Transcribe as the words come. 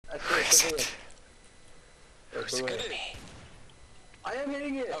is it? Who's it gonna be? I am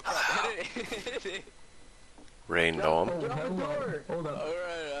hitting it! Oh crap, hit it! Rain No, Dome. hold up. Hold up.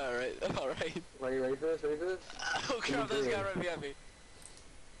 Alright. Are you ready for this? Ready for this? Oh crap, there's a guy right behind me.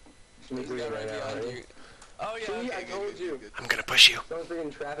 There's a guy right behind you. Oh yeah, See, okay, I told you. good. I'm gonna push you. Don't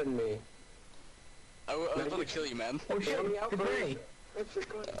freaking trapping me. I was about to kill you, man. Oh shit, debris.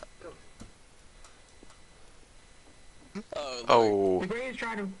 Oh. Debris is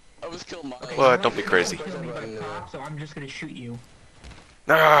trying to... I was killed Miles. Okay, What? Don't be crazy. Kill me by cop, so I'm just gonna shoot you.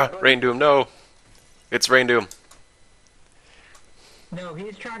 Ah! Rain Doom, no! It's Rain Doom. No,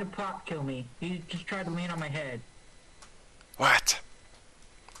 he's trying to pop kill me. He just tried to land on my head. What?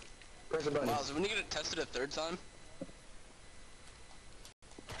 Press the button. Miles, when you get it tested a third time?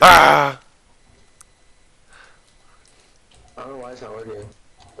 Ah! I don't know why it's not working.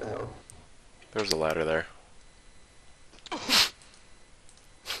 What the hell? There's a ladder there.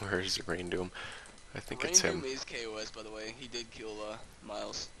 Where's Rain Doom? I think it's him. Rain Doom is KOS, by the way. He did kill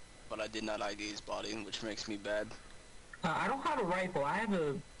Miles, but I did not ID his body, which makes me bad. I don't have a rifle. I have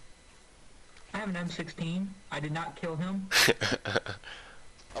an M16. I did not kill him. I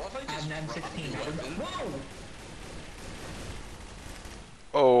have an M16. Whoa!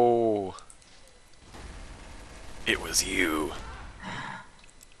 Oh. It was you.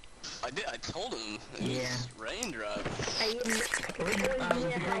 I told him. It was raindrop.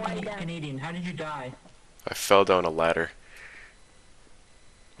 Canadian, how did you die? I fell down a ladder.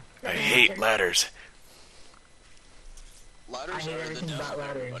 I hate ladders. Ladders I hate are the everything death about of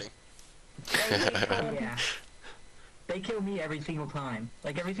ladders. everybody. Yeah. They kill me every single time.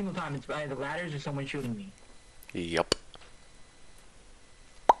 Like every single time, it's either ladders or someone shooting me. Yup.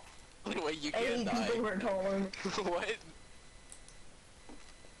 Only way you can't die. What?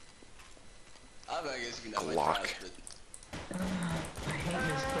 I guess you can die Glock. I hate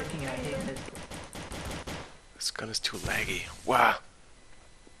misclicking. I hate this. This gun is too laggy. Wow.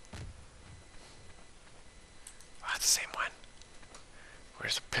 Ah, the same one.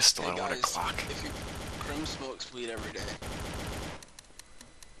 Where's the pistol? Hey I want a guys, Glock. if you Crim smokes weed every day.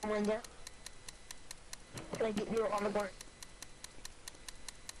 Window. Can I get you on the board?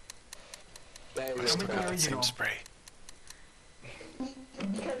 Let's put out that same spray.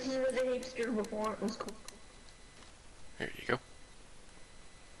 Because he was a hipster before, it was cool. There you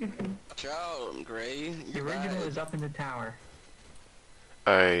go. Watch out, Gray. The original is up in the tower.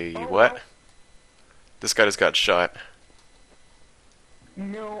 What? This guy just got shot.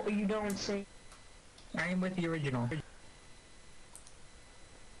 No, you don't say. I am with the original.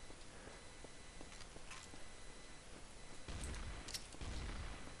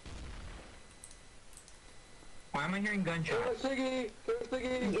 Why am I hearing gunshots?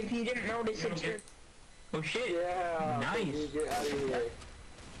 If you didn't notice, it's your... Oh shit! Yeah. Nice. Get out of here.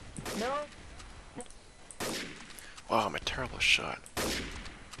 No. Wow, I'm a terrible shot.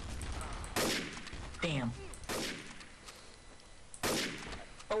 Damn.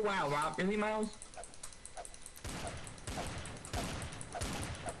 Oh wow, Rob, really, Miles?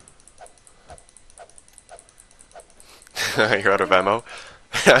 You're out of ammo?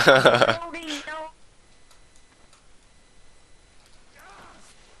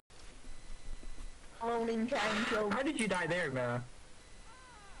 How did you die there, man?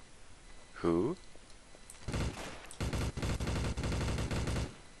 Who?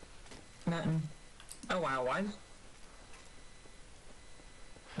 Nothing. Oh wow, why?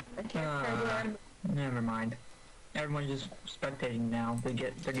 Never mind. Everyone's just spectating now. They're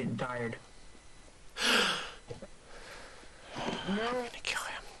getting tired. I'm gonna kill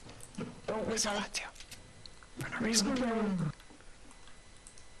him. Don't What's listen. that to? For no reason.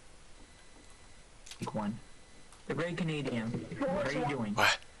 Take one. The Great Canadian. What are you doing?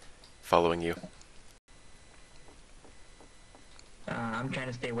 What? Following you. I'm trying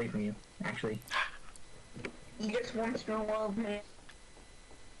to stay away from you, actually. You just once in a while, man.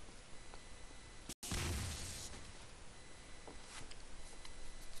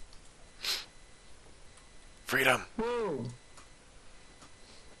 Freedom. Whoa!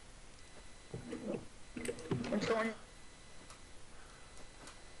 What's going on?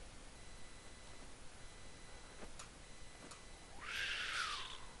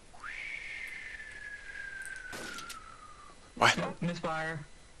 What? Oh, misfire.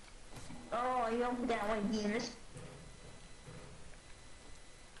 Oh, you don't that way, Venus.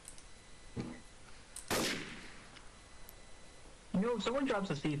 You know, if someone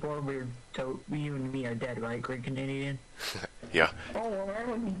drops a C4, you and me are dead, right, Great Canadian? Yeah. Oh, well, that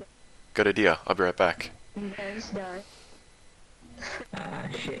would be Good idea. I'll be right back. you guys die.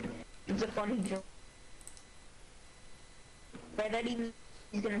 Shit. It's a funny joke. But that even...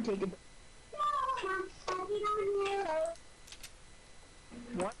 He's gonna take a...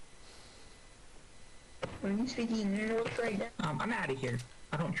 What? Are you speaking English right now? I'm out of here.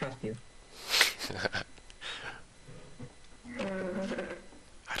 I don't trust you.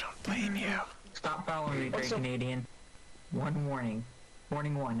 I don't blame you. Stop following me, Great Canadian. One warning.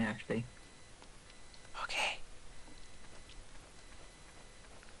 Warning one, actually. Okay.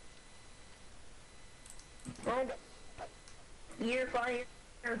 Oh, you're fire.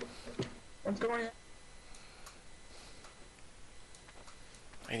 What's going on?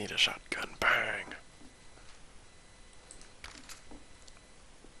 I need a shotgun. Bang.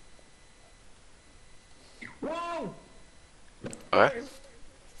 Whoa! What?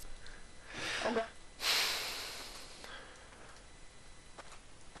 Okay.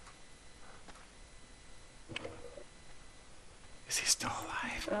 Is he still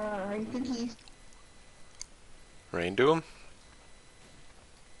alive? I think Rain to him?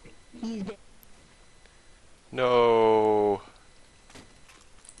 he's dead. No.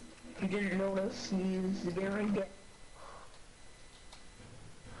 You didn't notice, he's very dead.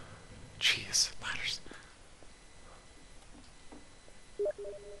 Jeez, ladders.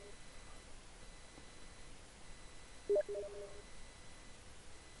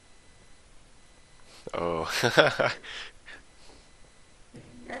 Oh.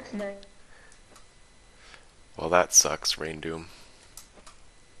 That's nice. Well, that sucks, Rain Doom.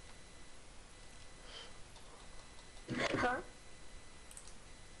 Huh?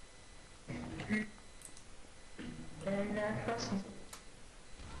 And, trust me.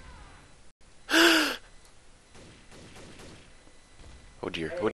 Oh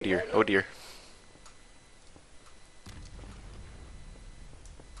dear, oh dear, oh dear.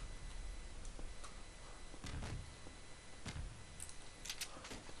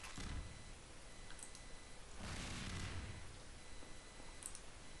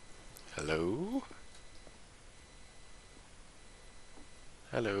 Hello?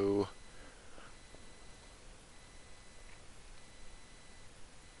 Hello?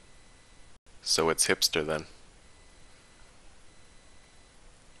 So it's hipster then.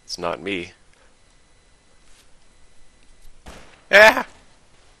 It's not me. Ah!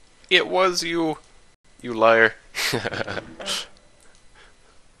 It was you! You liar. Did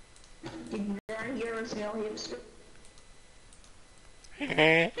you not hear us yell hipster?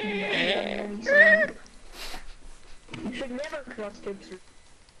 You should never trust hipsters.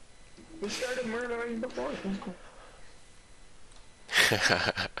 They started murdering before.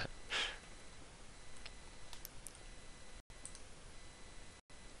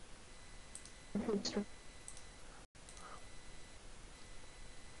 Hipster.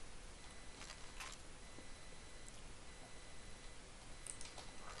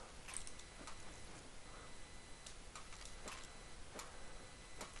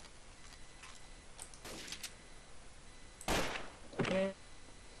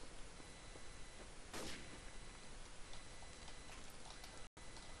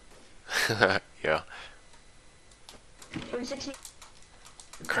 Yeah. 360.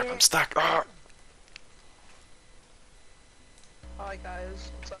 Crap, I'm stuck. Ah! Hi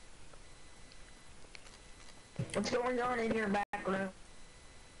guys. What's up? What's going on in your background?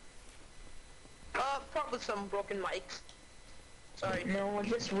 Probably some broken mics. Sorry. No, it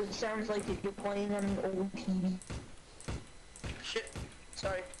just sounds like you're playing on an old TV. Shit.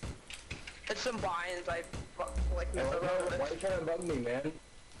 Sorry. It's some binds I like mess Why around are you with. trying to bug me, man?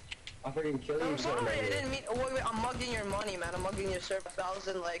 I'll freaking kill you. I'm son of a sorry, I bitch. didn't mean. Wait, I'm mugging your money, man. I'm mugging your serve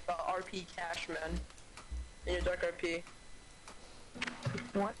 1,000 like RP cash, man. In your dark RP.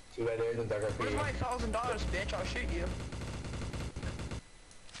 What? Too bad there isn't dark Where's RP. my $1,000, bitch? I'll shoot you.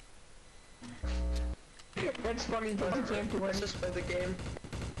 That's funny because you can't do Let's anything. just play the game.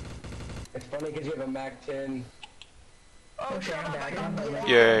 It's funny because you have a Mac 10. Oh, Okay, shut I'm up! back, I got I'm the back. Juan.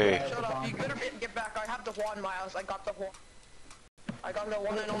 Yay. Shut up! You better get back. I have the Juan, Miles. I got the Juan. I got the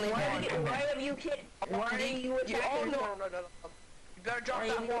one and only Juan. Why have you kid? Why are you Oh attacking? no! You better drop Why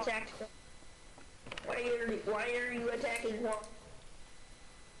that are you Juan. attacking? Why are you attacking Juan?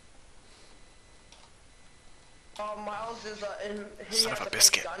 Miles is he Son has of a a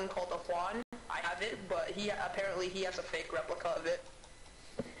biscuit. fake gun called the Juan. I have it, but apparently he has a fake replica of it.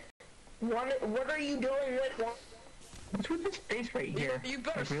 What are you doing with Juan? What's with this face right here? You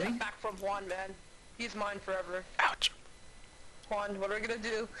better Like, really? step back from Juan, man. He's mine forever. Ouch. Juan, what are we gonna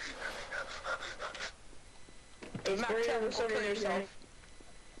do? It's Mac very 10, go uncertain kill yourself.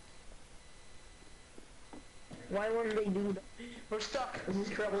 Why wouldn't they do that? We're stuck. This is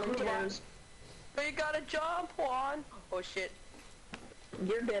trouble in Paris. Oh, you gotta jump, Juan. Oh shit.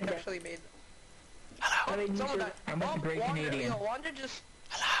 You're dead. I actually made I mean, you someone should. died. I'm with the Great Juan, Canadian. Yo, Juan just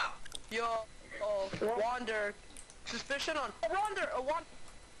Yo, Wander. Suspicion on Wander.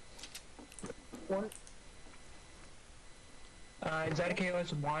 One. Is that a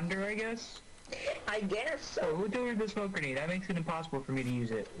KOS Wander, I guess? I guess Oh, so. who threw the smoke grenade? That makes it impossible for me to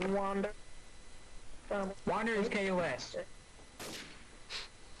use it. Wander. Wander is KOS.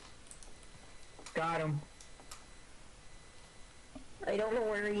 Got him. I don't know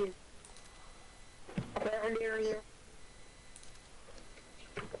where he is. Around area.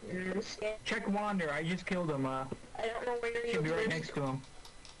 Check Wander. I just killed him. I don't know where he Should be right is. next to him.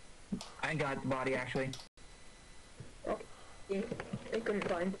 I got the body actually. Okay. I couldn't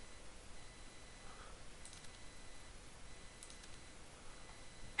find.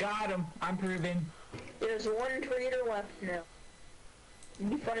 Got him. I'm proven. There's one traitor left now. It'd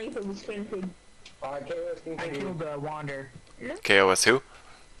be funny if it was King Pig. Alright, KOS I continue. killed Wander. KOS who?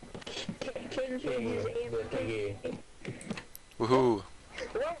 King Pig is The thingy. Woohoo.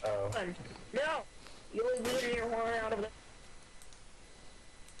 Oh. No! You'll be in your horn out of the...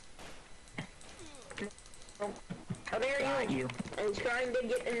 Oh, there Got you. you. I was trying to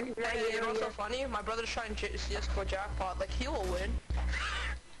get into my Hey, you know what's so area. funny? My brother's trying to CS:GO jackpot. Like, he will win.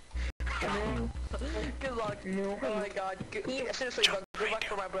 No. Good luck. No. Oh my god. Seriously, Jump, bud, good luck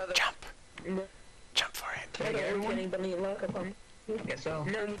Reno. for my brother. Jump. No. Jump for it. I Okay, don't everyone? wish anybody luck upon. Guess so.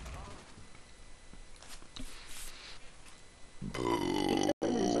 No.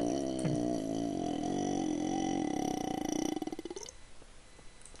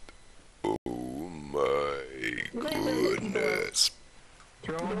 Oh my goodness.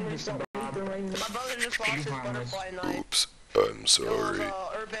 Throw him just a bob. My brother just lost his harmless. butterfly knife. Oops. I'm It was sorry.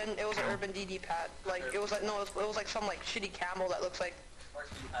 it was an urban DD pad. Like it was like no, it was like some like shitty camel that looks like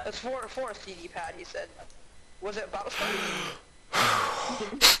it's for a CD pad. He said, was it Battlestar?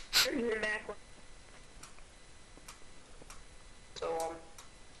 So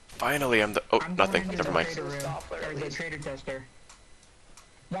Finally, I'm the. Oh, I'm nothing. going into Never the mind. trader room, Software, or at the least. trader tester.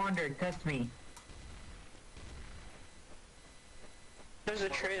 Wander, test me. there's a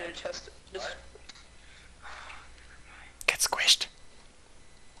trader test. Just Get squished.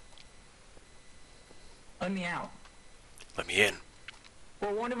 Let me out. Let me in.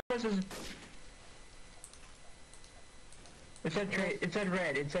 Well, one of us is... It said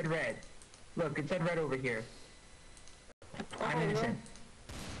red, it said red. Look, it said red over here. I'm innocent.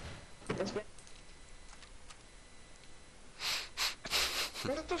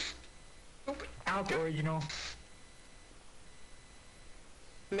 what the Out original.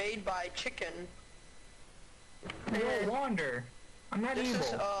 made by chicken. No, Wander. I'm not This evil.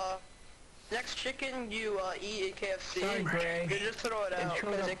 is next chicken you eat at KFC. Sorry, Gray. You just throw it It out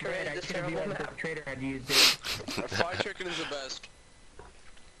showed because up it red. created I this should have terrible used map. the trader had used it. Fried chicken is the best.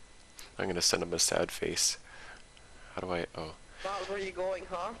 I'm gonna send him a sad face. How do I? Oh. Miles, where are you going,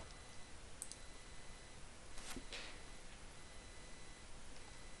 huh?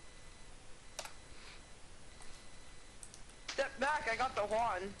 Step back, I got the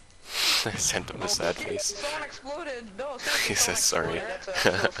Juan. I sent him a sad shit, face. Someone exploded. No, seriously, He someone says sorry. exploded. That's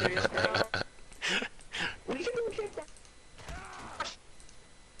a real serious matter. We should go check that.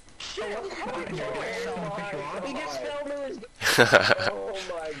 Shit, He just fell to his... Oh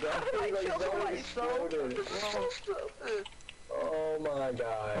my god. I Like, killed that myself. exploded. So stupid. Oh my Oh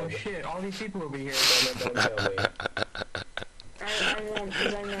god. shit, all these people over here. Don't kill me. I won't,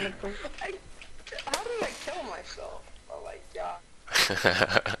 because I'm not a pro. How did I kill myself? Oh my god.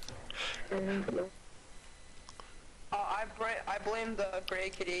 I blame the Grey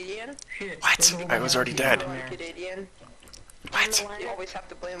Canadian. Shit. What? there's a whole I was bunch already of dead. people in there. Canadian. What? You always have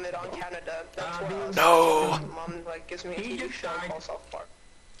to blame it on Canada. That's what No. Mom like gives me a He TV just show died. called South Park.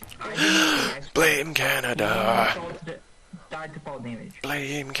 I didn't Blame Canada. Died to fall damage.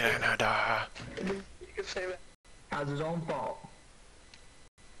 Blame Canada. You could say that, That was his own fault.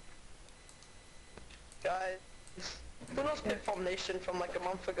 guys. Who knows Pitfall Nation from like a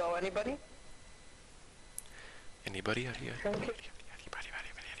month ago? Anybody? Anybody? Anybody?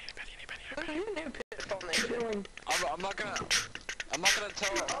 Who knew Pitfall Nation? I'm not gonna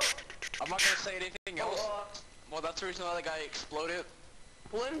say anything else. Well, that's the reason why the guy exploded.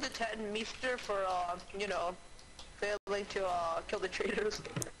 Blame the Ted Meester for you know, failing to kill the traitors.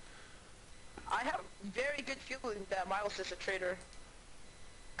 I have very good feeling that Miles is a traitor.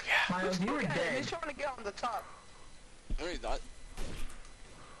 Yeah. Miles, you were Okay, dead. he's trying to get on the top. No, he's not.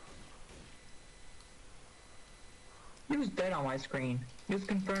 He was dead on my screen. He was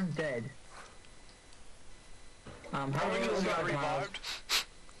confirmed dead. How are you Just got alive, Miles? revived.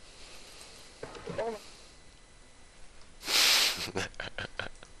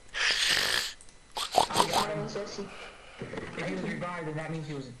 If he was revived, then that means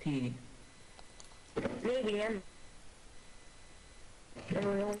he was a T. Maybe him.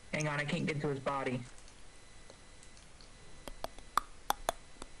 Never know. Hang on, I can't get to his body.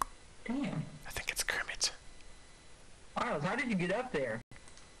 Damn. I think it's Kermit. Miles, how did you get up there?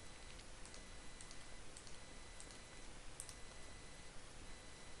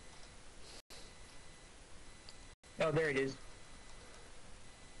 Oh, there it is.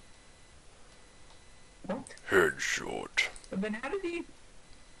 What? Headshot. But then how did he...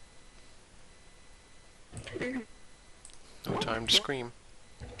 No time to scream.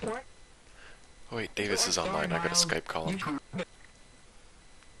 What? Oh wait, Davis is Sorry, online. I got a Miles. Skype call him.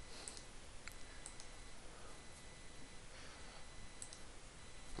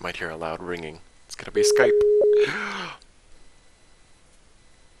 Might hear a loud ringing. It's gonna be Skype.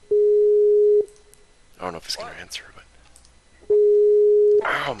 I don't know if he's gonna answer, but...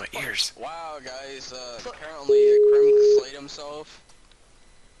 Ow, my ears. Wow, guys, apparently Krim slayed himself.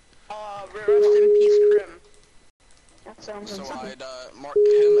 Rest in peace, Krim. That sounds So insane. I'd, mark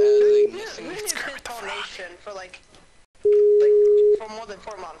him as a Who missing... has been donation for like for more than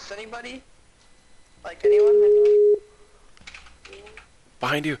 4 months? Anybody? Like anyone?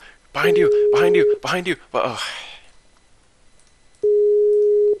 Behind you! Behind you! Behind you! Behind you! Oh.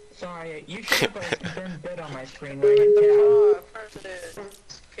 Sorry, you should have a confirmed dead on my screen when I hit tab. President,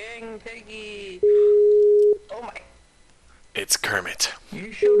 King Piggy. Oh my. It's Kermit.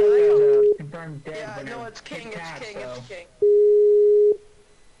 You showed up as a confirmed dead Yeah, when no, I it's King. hit It's tab, King. so... It's King.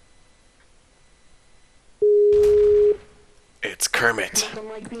 It's Kermit. Something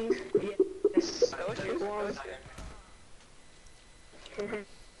like these. Yes. I wish it was.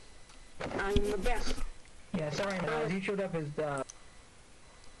 I'm the best. Yeah, sorry, Miles, you showed up as the...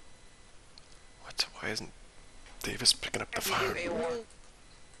 What? Why isn't Davis picking up the You phone? A1.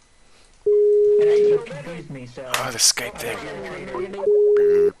 And it confused me, so... Oh, the Skype thing.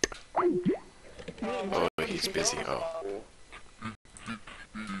 Oh, he's busy. Oh.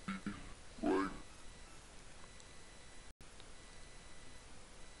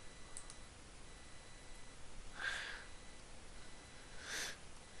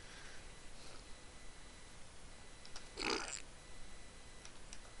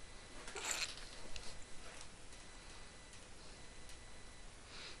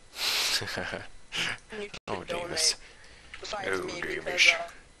 You should Oh, Davis. donate. Besides Oh, me, Davis. because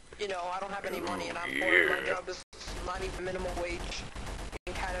you know I don't have any money and I'm poor. My job is not even minimum wage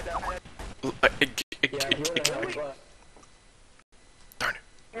in Canada. Yeah, if you wanna help, Darn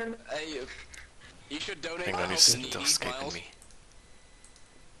it. Hey, you should donate Hang to on, help he's the still needy, Skyping Miles. me.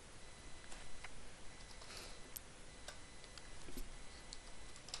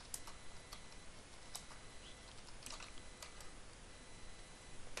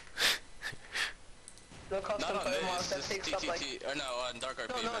 No custom No, mods that it's takes just up like TTT, or no, Dark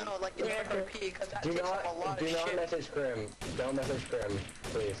RP, no, man. like in Dark RP because that do takes up a lot not, of do not shit. message Krim. Don't message Krim,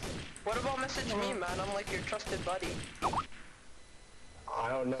 please. What about message me, man? I'm like your trusted buddy. I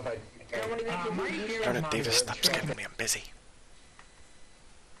don't know if I... Somebody make it my easy. ear Darn is it, Davis, stop monitored. Skyping me. I'm busy.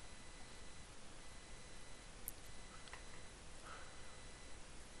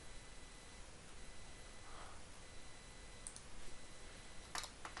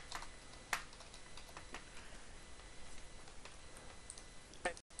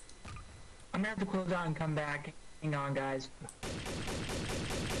 I'm gonna have to close out and come back. Hang on, guys.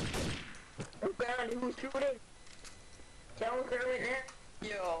 Oh God, who's shooting? Tell him Kermit now.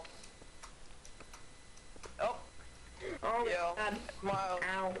 Yo. Oh, Oh yo. God. Miles.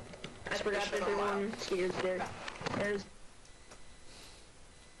 Ow. I forgot that there were skiers there. There's...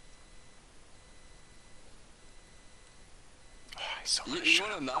 Oh, he's so You, much you shit.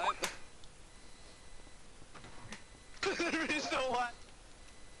 wanna not? There's no what?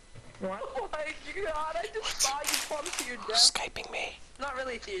 What? Oh my god, I just saw you plumb to your Who's death. Skyping me? Not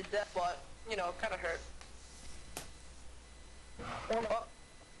really to your death, but, you know, kinda hurt. Oh.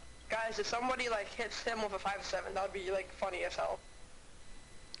 Guys, if somebody, like, hits him with a 5-7, that would be, like, funny as hell.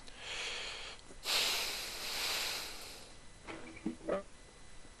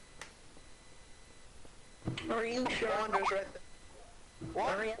 Are you sure? Wonders right there. What?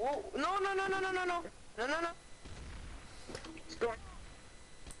 Hurry up. Whoa. No, no, no, no, no, no, no. No, no, no. Storm.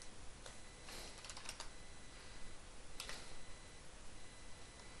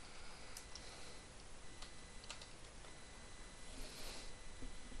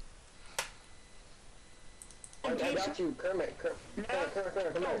 I got you, Kermit. Kermit,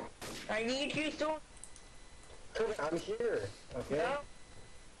 come here. I need you, Storm. Kermit, I'm here. Okay? No.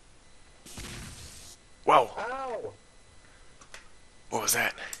 Whoa! Ow! What was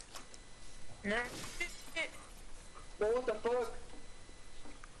that? No. Well, what the fuck?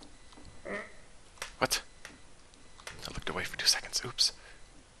 What? I looked away for 2 seconds. Oops.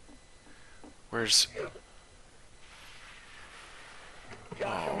 Where's...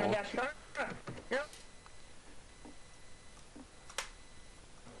 Josh, oh my Oh. gosh, no.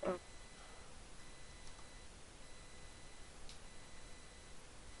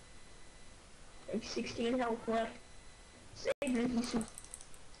 Like 16 health left. Save me.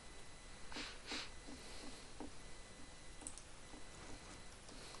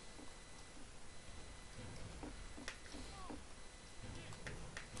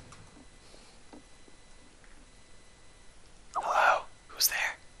 Hello? Who's there?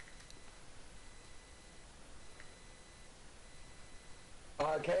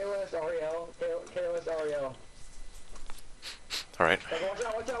 KOS, Ariel. KOS, Ariel. Alright. Like,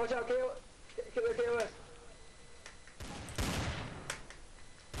 watch out, KOS. Killer KOS.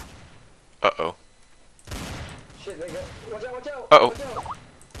 Uh-oh. Shit, they go. Watch out. Uh-oh. Watch out.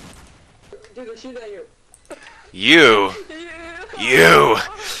 Dude, they shoot at you. You! You!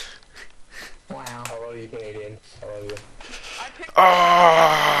 Wow. I love you, Canadian. I love you. I picked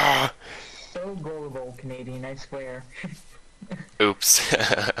Ah! So gullible, Canadian, I swear. Oops.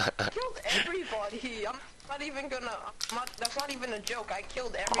 killed everybody. I'm not even gonna. That's not even a joke. I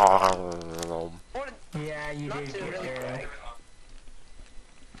killed everybody. Yeah, you Not did to get really there. brag.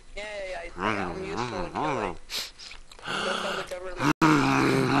 Yeah, I'm useful in killing. Don't tell the government.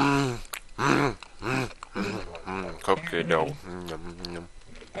 Cookie dough.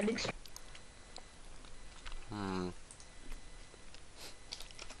 And it's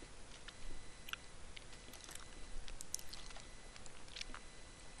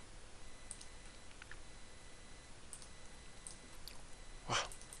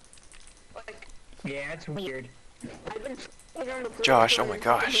Like, Yeah, it's weird. I've been playing on the Josh, for oh my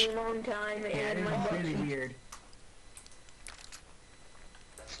gosh. a long time, Yeah, and it my is really buttons- weird.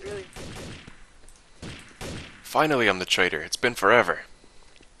 it's really. Finally, I'm the traitor. It's been forever.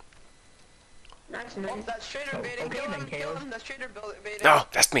 That's Oh, nice. that's traitor Oh, baiting. okay Kill then, him. Kill Caleb. him. That's traitor baiting. No,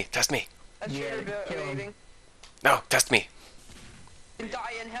 test me. Test me. That's Yeah, traitor kill him. baiting. No, test me. And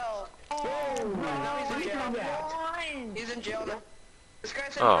die in hell. Oh, Wow, no, he's in why jail. do that? He's in jail now. This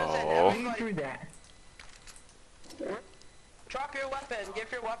guy's in Oh. prison. Why you Everybody, threw that? drop your weapon.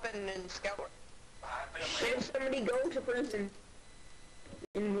 Give your weapon and scout. Did somebody go to prison?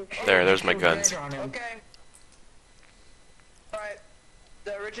 There's my Threw guns. red on him. Okay. Alright.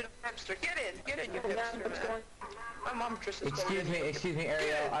 The original hipster. Get in, you hipster, What's man. going My mom just is Excuse me,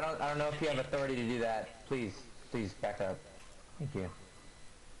 Ariel. I don't know if you have authority to do that. Please back up. Thank you.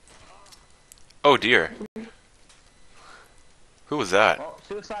 Oh dear. Who was that? Well,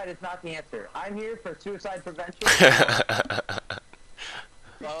 suicide is not the answer. I'm here for suicide prevention. That's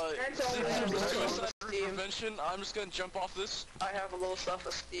all This I is have. suicide prevention. I'm just gonna jump off this. I have a little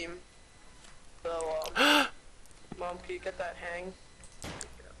self-esteem. So, Mom, can you get that hang?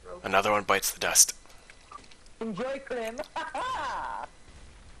 Another one bites the dust. Enjoy, Clem.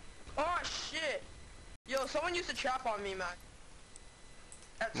 Oh, shit! Yo, someone used to trap on me, man.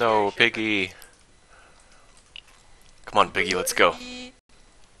 That's No, scary shit, man. Biggie. Come on, Biggie, let's go.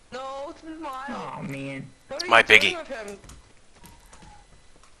 No, it's Miles. Oh man. What are My you doing Biggie. with him?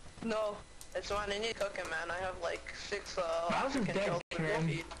 No, it's fine. I need to cook him, man. I have like 6 Miles is African dead, children to Karen.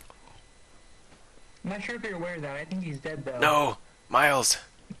 feed. I'm not sure if you're aware of that. I think he's dead though. No, Miles.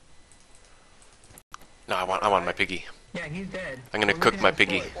 No, I want my Piggy. Yeah, he's dead. I'm gonna We're cook looking my at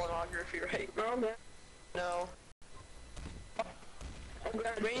Piggy. his Pornography, right? Okay. No.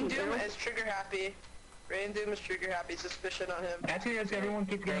 Rain Doom is trigger happy. Rain Doom is trigger happy. Suspicion on him. That's because everyone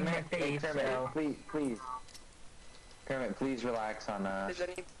keeps getting in my face, Kermit, so... please. Kermit, please relax on Is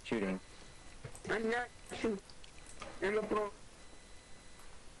any shooting. I'm not shooting. I'm a pro.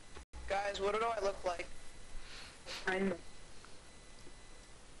 guys? What do I look like? I'm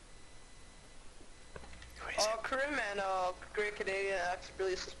Who is it? Oh, Karim and Great Canadian acts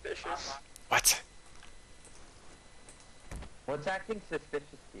really suspicious. What? What's acting suspicious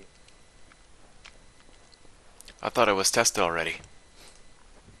to you? I thought it was tested already.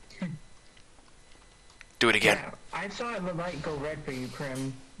 Do it again. Yeah, I saw the light go red for you,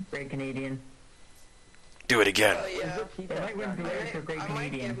 Prim. Great Canadian. Do it again. Oh yeah. The light went blue for Great I might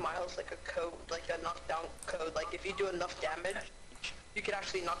Canadian. give Miles like a code, like a knockdown code. Like if you do enough damage, you can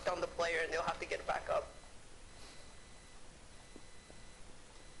actually knock down the player and they'll have to get it back up.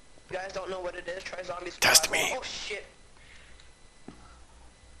 You guys don't know what it is? Try zombie survival. Test me. Oh shit.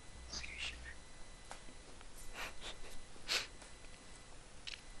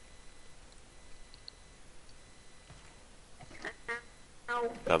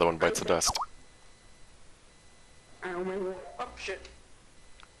 Ow. Another one bites the dust. Ow. shit.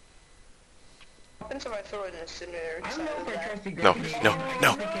 What happens if I throw an incinerator I don't inside know of if I that? trust you. No, Griffin. no,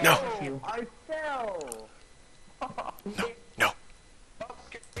 no, no. I fell. No, no. Oh,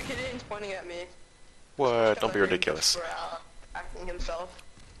 Gideon's pointing at me. What? Don't be Telling him ridiculous. For, acting himself.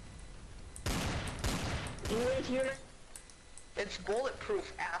 Where's your... It's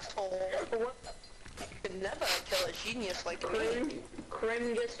bulletproof, asshole. What? You can never kill a genius like me.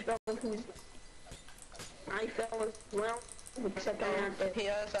 Krim just fell who's... I fell as well. Except I had to... He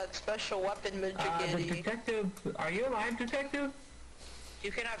has that special weapon, The Majigity. detective, are you alive, detective?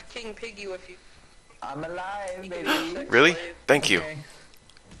 You can have King Piggy with you. I'm alive, He can baby. be a sex Really? slave. Thank you. Okay.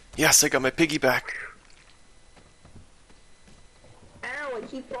 Yes, I got my piggy back. Ow, I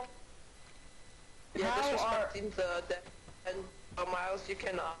keep falling. Yeah, How disrespecting the dead. And Miles, you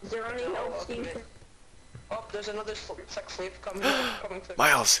can. Is there any help, Steve? Oh, there's another sex slave coming. coming through.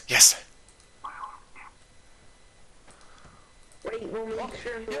 Miles, yes. Wait, we'll make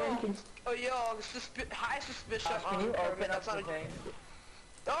sure the Yo, link is... oh yo, high suspicion Can on you Kermit. open up That's not the a. thing?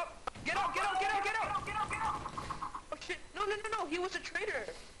 Oh, get out! Get out! Get out! Get out! Get out! Get out! Oh shit! No! No! No! No! He was a traitor.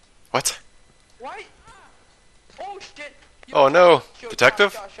 What? Why? Oh shit! Yo, Oh no. yo,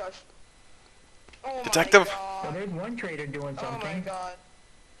 Detective? Josh. Oh Detective? my Well, god. there's one traitor doing Oh my something. god.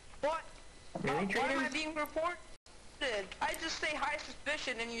 What? Really, Why am I traitors? being reported? I just say high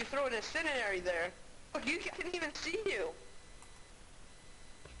suspicion and you throw an incendiary there. Look, you can't even see you.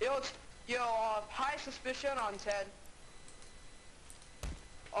 Yo, high suspicion on Ted.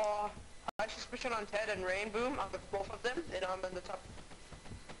 High suspicion on Ted and Rain Boom. I'm with both of them, and I'm in the top.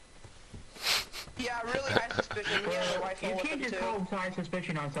 Yeah, really high suspicion. Me and my wife You all with can't them just too. call high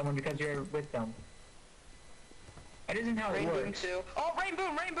suspicion on someone because you're with them. That isn't how it Rain Boom works. too. Oh, Rain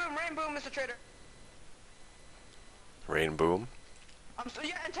Boom is a traitor. Rain boom.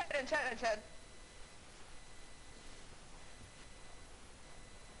 Yeah, and Ted.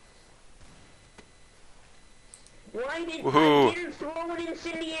 Why did Woohoo. I didn't throw an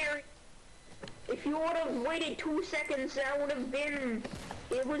incendiary? If you would have waited 2 seconds, that would have been...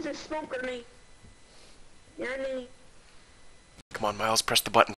 It was a smoke grenade. I mean... Come on, Miles, press the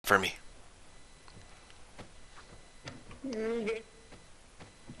button for me. That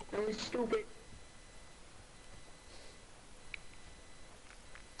was stupid.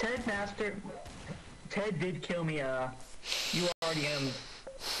 Ted Master, Ted did kill me, you already